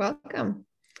 You're welcome.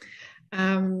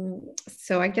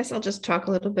 So I guess I'll just talk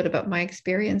a little bit about my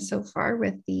experience so far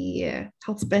with the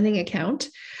health spending account.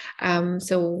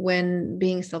 So when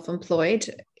being self-employed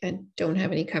and don't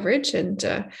have any coverage, and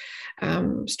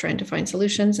just trying to find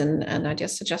solutions, and I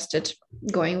just suggested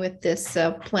going with this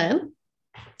plan.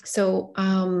 So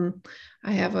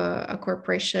I have a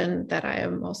corporation that I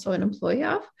am also an employee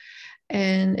of,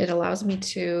 and it allows me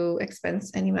to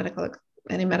expense any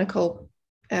medical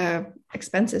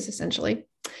expenses essentially,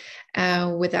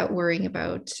 without worrying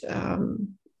about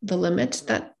the limit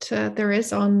that there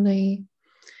is on the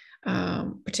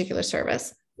particular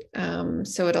service.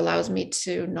 So it allows me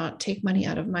to not take money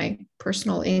out of my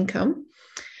personal income.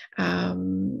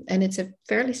 And it's a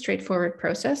fairly straightforward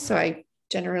process. So I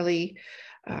generally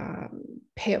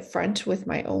pay up front with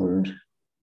my own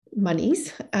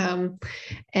monies.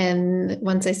 And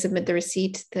once I submit the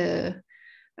receipt, the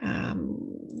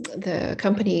the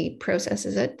company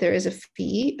processes it, there is a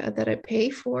fee that I pay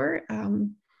for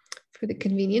the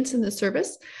convenience and the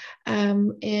service.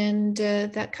 And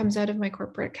that comes out of my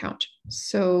corporate account.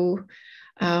 So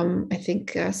I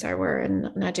think Sarwar and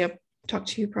Nadiya talked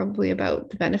to you probably about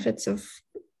the benefits of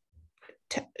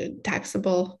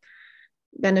taxable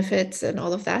benefits and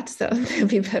all of that. So they'll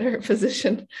be better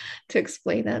positioned to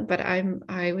explain that. But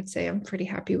I would say I'm pretty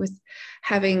happy with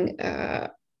having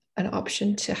an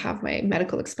option to have my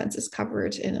medical expenses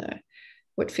covered in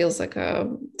what feels like a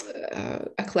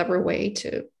clever way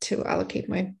to allocate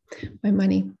my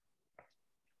money.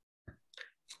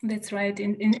 That's right.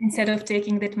 Instead of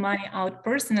taking that money out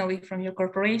personally from your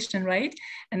corporation, right,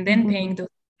 and then paying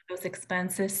those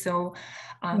expenses, so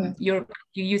you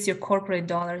use your corporate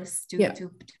dollars to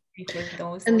pay for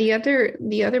those. And the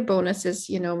other bonus is,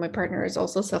 my partner is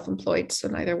also self-employed, so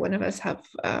neither one of us have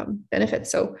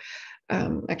benefits. So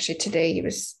actually today he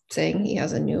was saying he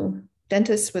has a new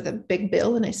dentist with a big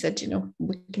bill, and I said,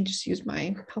 we can just use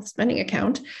my health spending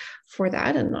account for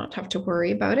that and not have to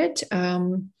worry about it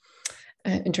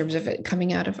in terms of it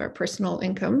coming out of our personal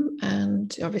income.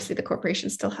 And obviously the corporation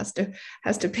still has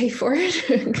to pay for it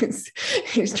because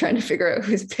he's trying to figure out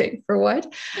who's paying for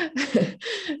what.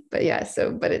 But yeah,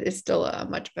 but it is still a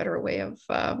much better way of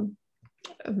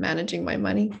managing my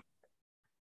money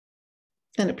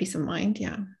and a peace of mind.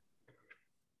 Yeah.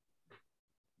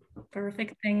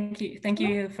 Perfect. Thank you. Thank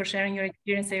you for sharing your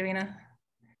experience, Irina.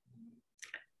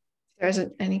 If there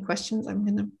isn't any questions, I'm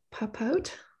going to pop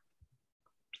out.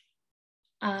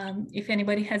 If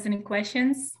anybody has any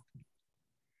questions.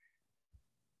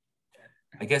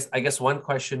 I guess one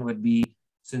question would be,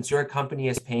 since your company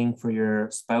is paying for your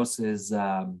spouse's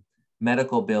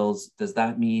medical bills, does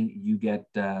that mean you get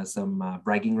some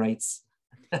bragging rights?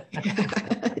 I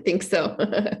think so.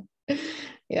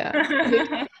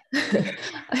 Yeah.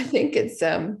 I think it's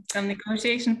some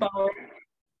negotiation power.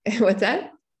 What's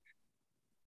that?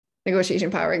 Negotiation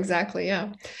power, exactly.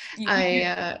 Yeah.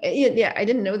 I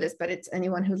didn't know this, but it's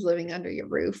anyone who's living under your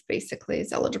roof basically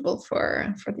is eligible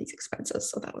for these expenses.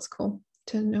 So that was cool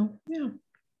to know. Yeah.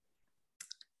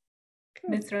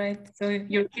 That's right. So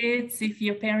your kids, if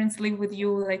your parents live with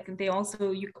you, like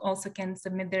you also can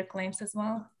submit their claims as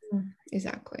well.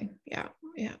 Exactly. Yeah.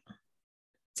 Yeah.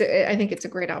 So I think it's a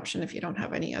great option if you don't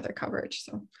have any other coverage.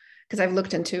 So, because I've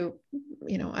looked into,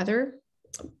 other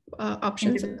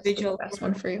options. This was the best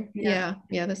one for you. Yeah.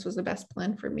 This was the best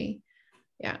plan for me.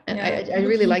 Yeah. And I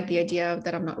really like the idea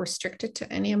that I'm not restricted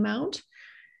to any amount.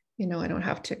 I don't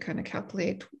have to kind of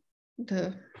calculate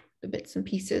the bits and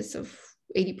pieces of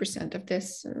 80% of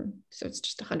this. And so it's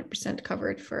just 100%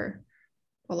 covered for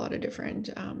a lot of different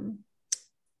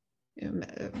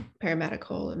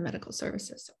paramedical and medical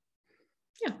services. So,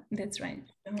 yeah, that's right.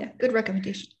 Yeah, good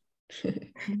recommendation.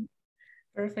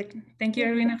 Perfect. Thank you,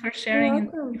 Irina, for sharing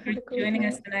and for joining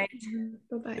us tonight.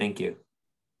 Bye-bye. Thank you.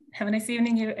 Have a nice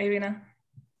evening, Irina.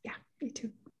 Yeah, you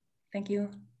too. Thank you.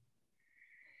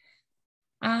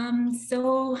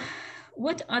 So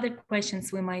what other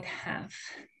questions we might have?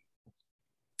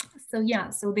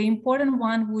 So the important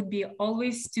one would be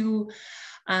always to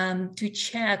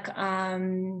check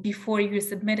before you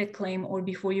submit a claim or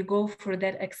before you go for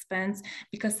that expense,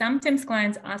 because sometimes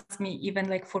clients ask me even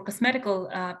like for cosmetical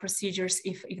procedures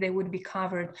if they would be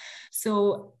covered.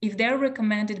 So if they're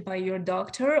recommended by your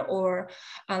doctor, or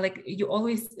you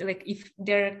always, if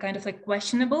they're kind of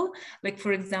questionable, like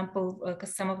for example,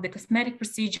 some of the cosmetic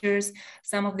procedures,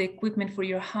 some of the equipment for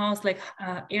your house, like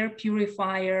air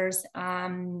purifiers,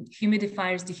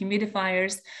 humidifiers,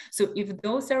 dehumidifiers. So if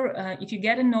those are, if you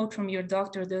get a note from your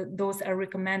doctor that those are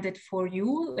recommended for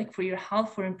you, like for your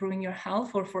health, for improving your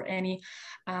health, or for any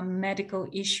medical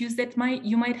issues that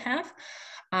you might have,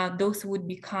 those would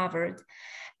be covered.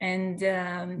 And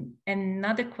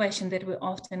another question that we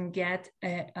often get,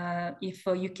 if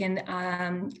you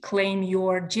can claim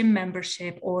your gym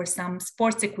membership or some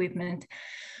sports equipment.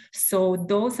 So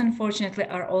those unfortunately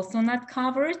are also not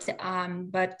covered,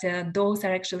 but those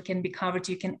are actually can be covered.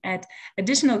 You can add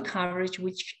additional coverage,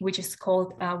 which is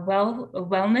called a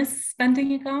wellness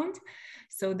spending account.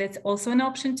 So that's also an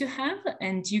option to have,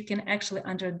 and you can actually,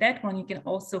 under that one,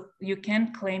 you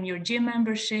can claim your gym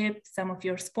membership, some of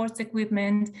your sports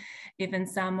equipment, even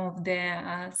some of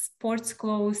the sports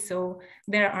clothes. So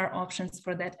there are options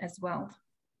for that as well.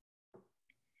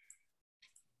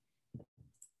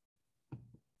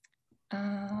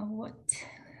 What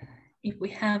if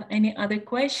we have any other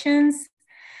questions?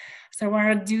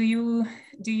 Sarwar, do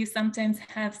you sometimes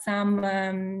have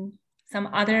some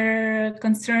other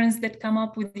concerns that come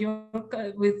up with your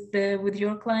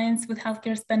clients with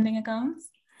healthcare spending accounts?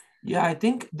 Yeah, I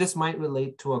think this might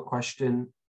relate to a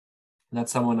question that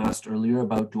someone asked earlier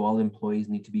about, do all employees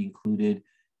need to be included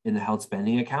in the health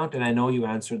spending account? And I know you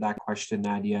answered that question,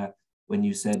 Nadiya, when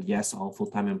you said, yes, all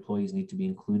full-time employees need to be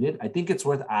included. I think it's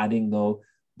worth adding, though,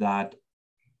 that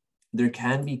there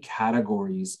can be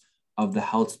categories of the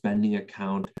health spending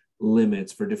account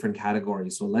limits for different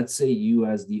categories. So let's say you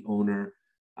as the owner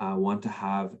want to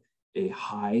have a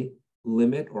high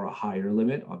limit or a higher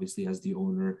limit. Obviously, as the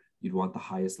owner, you'd want the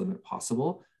highest limit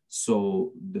possible.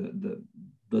 So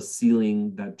the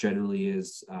ceiling that generally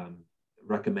is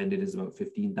recommended is about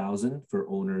 15,000 for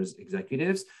owners,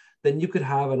 executives. Then you could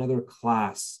have another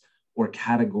class or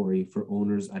category for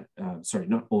owners at, sorry,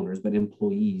 not owners, but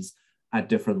employees at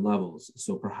different levels.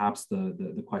 So perhaps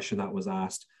the question that was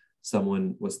asked,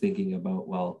 someone was thinking about,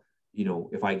 well, you know,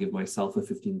 if I give myself a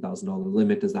 $15,000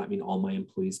 limit, does that mean all my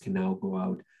employees can now go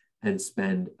out and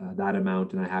spend that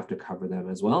amount and I have to cover them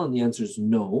as well? And the answer is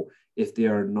no. If they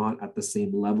are not at the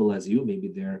same level as you,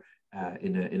 maybe they're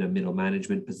in a middle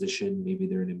management position, maybe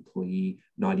they're an employee,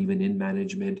 not even in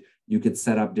management, you could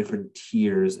set up different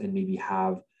tiers and maybe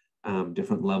have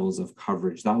different levels of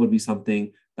coverage. That would be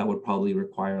something that would probably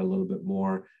require a little bit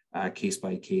more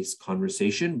case-by-case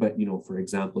conversation. But, you know, for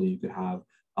example, you could have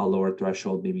a lower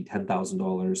threshold, maybe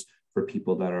 $10,000 for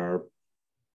people that are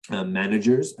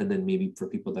managers. And then maybe for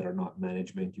people that are not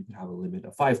management, you could have a limit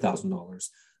of $5,000.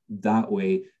 That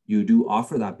way, you do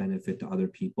offer that benefit to other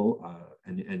people,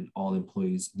 and all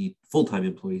employees need, full-time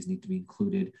employees need to be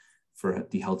included for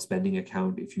the health spending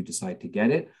account if you decide to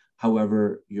get it.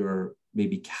 However, you're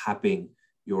maybe capping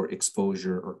your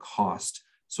exposure or cost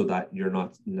so that you're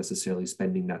not necessarily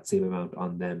spending that same amount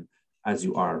on them as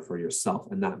you are for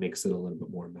yourself. And that makes it a little bit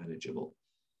more manageable.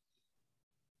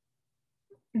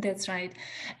 That's right.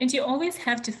 And you always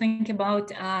have to think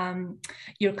about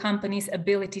your company's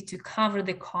ability to cover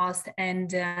the cost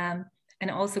and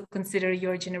also consider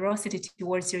your generosity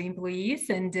towards your employees,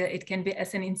 and it can be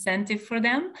as an incentive for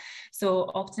them. So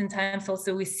oftentimes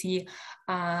also we see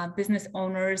business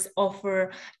owners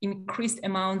offer increased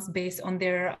amounts based on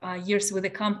their years with the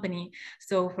company.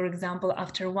 So for example,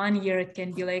 after 1 year, it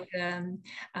can be like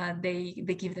they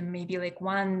give them maybe like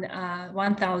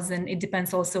 1,000. It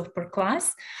depends also per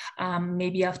class.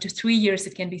 Maybe after 3 years,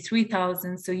 it can be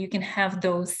 3,000. So you can have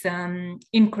those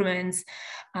increments,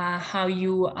 how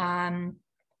you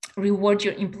reward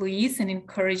your employees and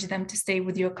encourage them to stay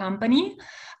with your company.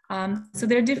 So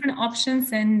there are different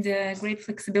options and great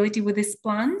flexibility with these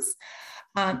plans.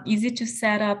 Easy to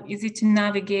set up, easy to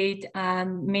navigate.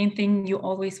 Main thing, you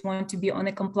always want to be on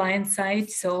a compliance side.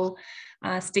 So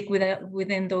stick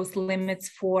within those limits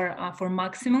for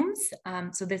maximums.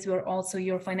 So this where also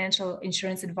your financial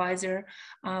insurance advisor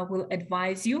will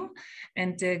advise you,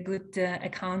 and a good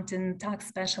accountant, tax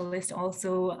specialist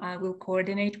also will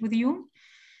coordinate with you.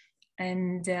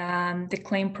 And the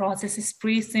claim process is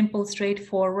pretty simple,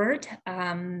 straightforward.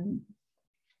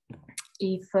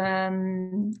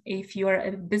 If you are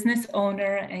a business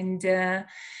owner and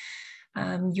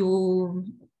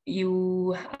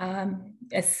you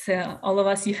as all of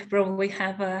us, you probably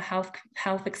have a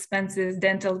health expenses,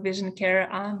 dental, vision care,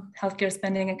 healthcare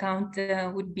spending account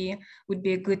would be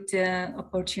a good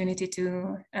opportunity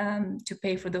to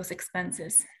pay for those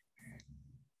expenses.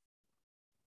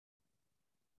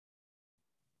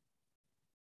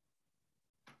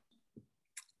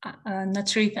 Not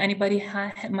sure if anybody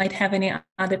might have any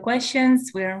other questions.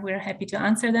 We're happy to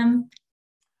answer them.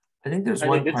 I think there's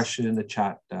one question in the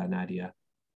chat, Nadiya.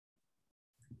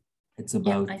 It's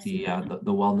about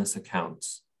the wellness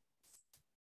accounts.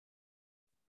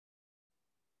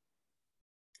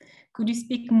 Could you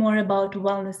speak more about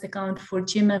wellness account for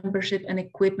gym membership and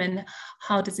equipment?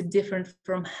 How does it differ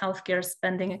from healthcare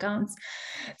spending accounts?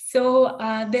 So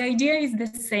the idea is the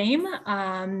same.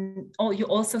 You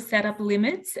also set up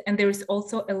limits, and there is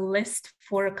also a list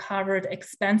for covered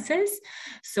expenses.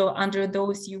 So under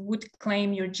those, you would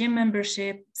claim your gym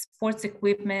membership, sports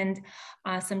equipment,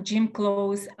 some gym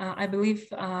clothes. I believe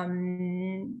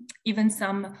even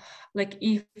some, like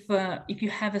if you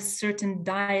have a certain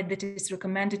diet that is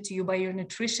recommended to you by your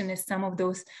nutritionist, some of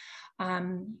those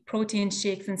protein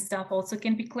shakes and stuff also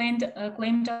can be claimed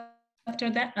after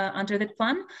that under that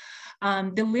plan.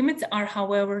 The limits are,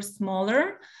 however,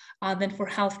 smaller than for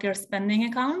healthcare spending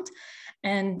account,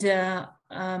 and there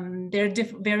are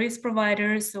various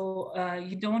providers. So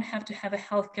you don't have to have a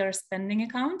healthcare spending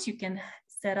account. You can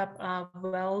set up a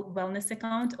wellness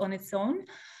account on its own.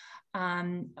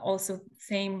 Also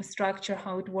same structure,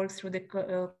 how it works through the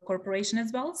corporation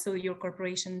as well. So your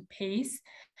corporation pays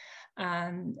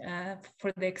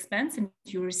for the expense, and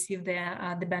you receive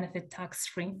the benefit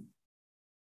tax-free.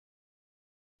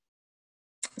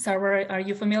 Sarwar, are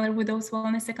you familiar with those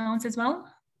wellness accounts as well?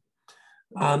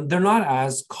 They're not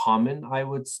as common, I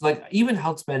would like. Even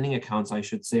health spending accounts, I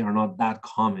should say, are not that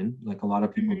common. Like a lot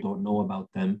of people don't know about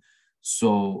them.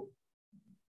 So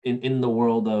in the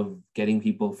world of getting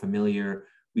people familiar,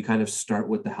 we kind of start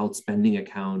with the health spending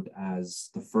account as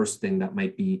the first thing that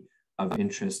might be of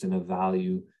interest and of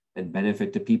value and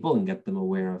benefit to people, and get them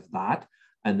aware of that.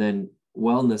 And then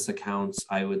wellness accounts,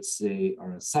 I would say,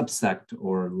 are a subsect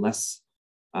or less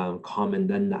common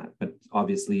than that. But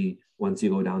obviously, once you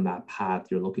go down that path,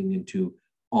 you're looking into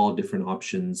all different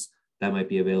options that might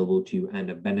be available to you and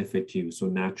a benefit to you. So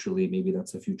naturally, maybe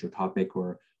that's a future topic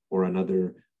or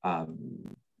another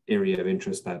area of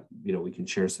interest that we can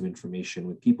share some information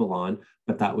with people on.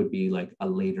 But that would be like a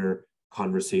later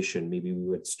conversation. Maybe we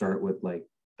would start with like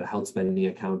the health spending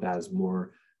account as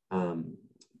more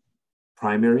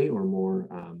primary or more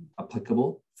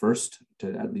applicable first,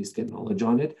 to at least get knowledge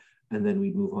on it. And then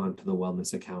we move on to the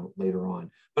wellness account later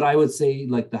on. But I would say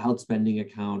like the health spending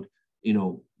account,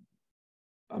 I'm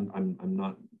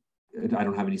not, I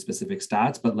don't have any specific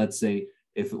stats, but let's say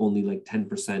if only like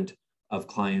 10% of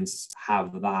clients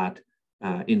have that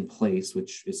in place,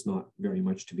 which is not very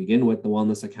much to begin with, the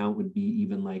wellness account would be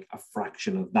even like a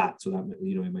fraction of that. So that,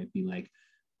 it might be like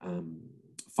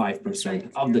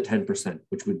 5% of the 10%,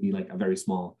 which would be like a very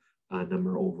small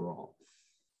number overall.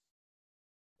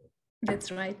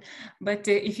 That's right. But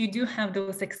if you do have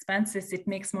those expenses, it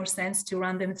makes more sense to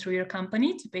run them through your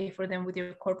company, to pay for them with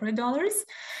your corporate dollars.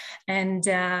 And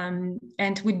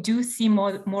we do see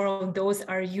more of those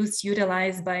are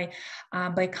utilized by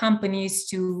companies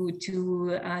to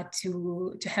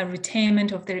have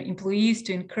retainment of their employees,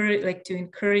 to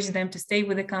encourage them to stay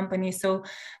with the company. So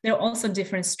there are also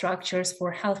different structures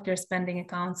for healthcare spending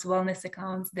accounts, wellness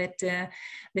accounts that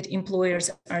employers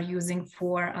are using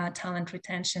for talent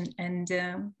retention and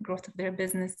growth of their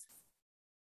business.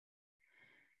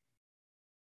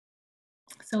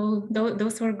 So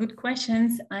those were good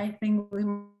questions. I think we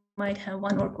might have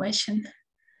one more question.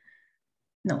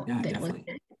 No, yeah,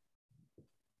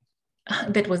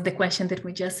 that was the question that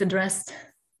we just addressed.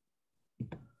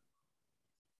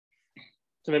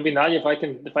 So maybe Nadiya,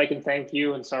 if I can thank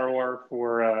you and Sarwar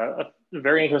for a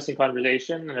very interesting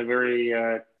conversation and a very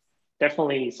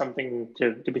definitely something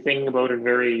to be thinking about, and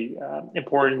very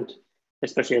important,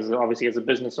 especially obviously as a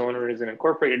business owner, as an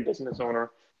incorporated business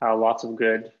owner. Lots of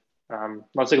good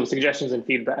suggestions and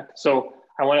feedback. So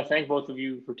I want to thank both of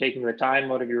you for taking the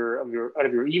time out of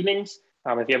your evenings.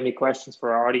 If you have any questions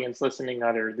for our audience listening,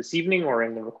 either this evening or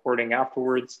in the recording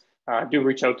afterwards, do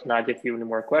reach out to Nadiya if you have any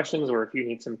more questions, or if you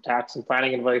need some tax and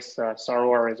planning advice,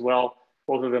 Sarwar as well.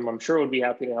 Both of them, I'm sure, would be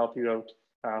happy to help you out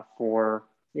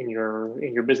in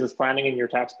your business planning, and your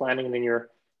tax planning, and in your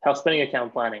health spending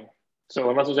account planning. So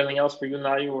unless there's anything else for you,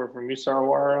 Nadiya, or from you,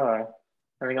 Sarwar,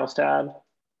 anything else to add?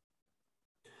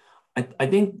 I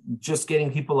think just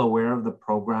getting people aware of the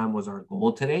program was our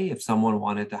goal today. If someone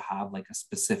wanted to have like a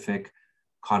specific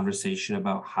conversation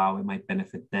about how it might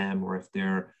benefit them, or if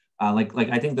they're like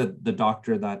I think that the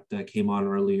doctor that came on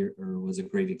earlier was a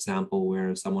great example,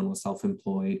 where someone was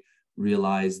self-employed,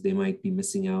 realized they might be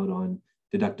missing out on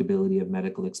deductibility of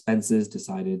medical expenses,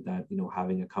 decided that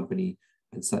having a company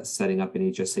and setting up an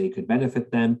HSA could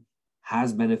benefit them,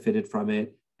 has benefited from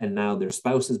it, and now their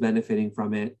spouse is benefiting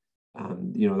from it.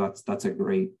 That's a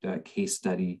great case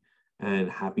study, and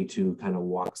happy to kind of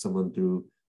walk someone through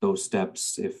those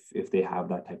steps if they have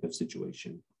that type of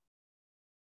situation.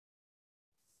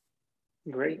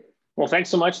 Great. Well, thanks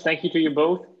so much. Thank you to you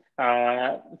both.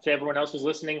 To everyone else who's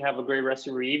listening, have a great rest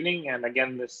of your evening. And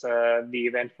again, the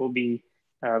event will be,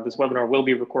 this webinar will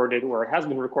be recorded, or has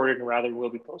been recorded, and rather will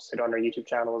be posted on our YouTube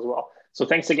channel as well. So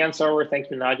thanks again, Sarwar. Thank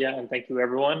you, Nadiya, and thank you,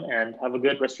 everyone. And have a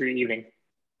good rest of your evening.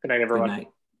 Good night, everyone. Good night.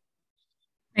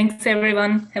 Thanks,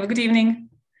 everyone. Have a good evening.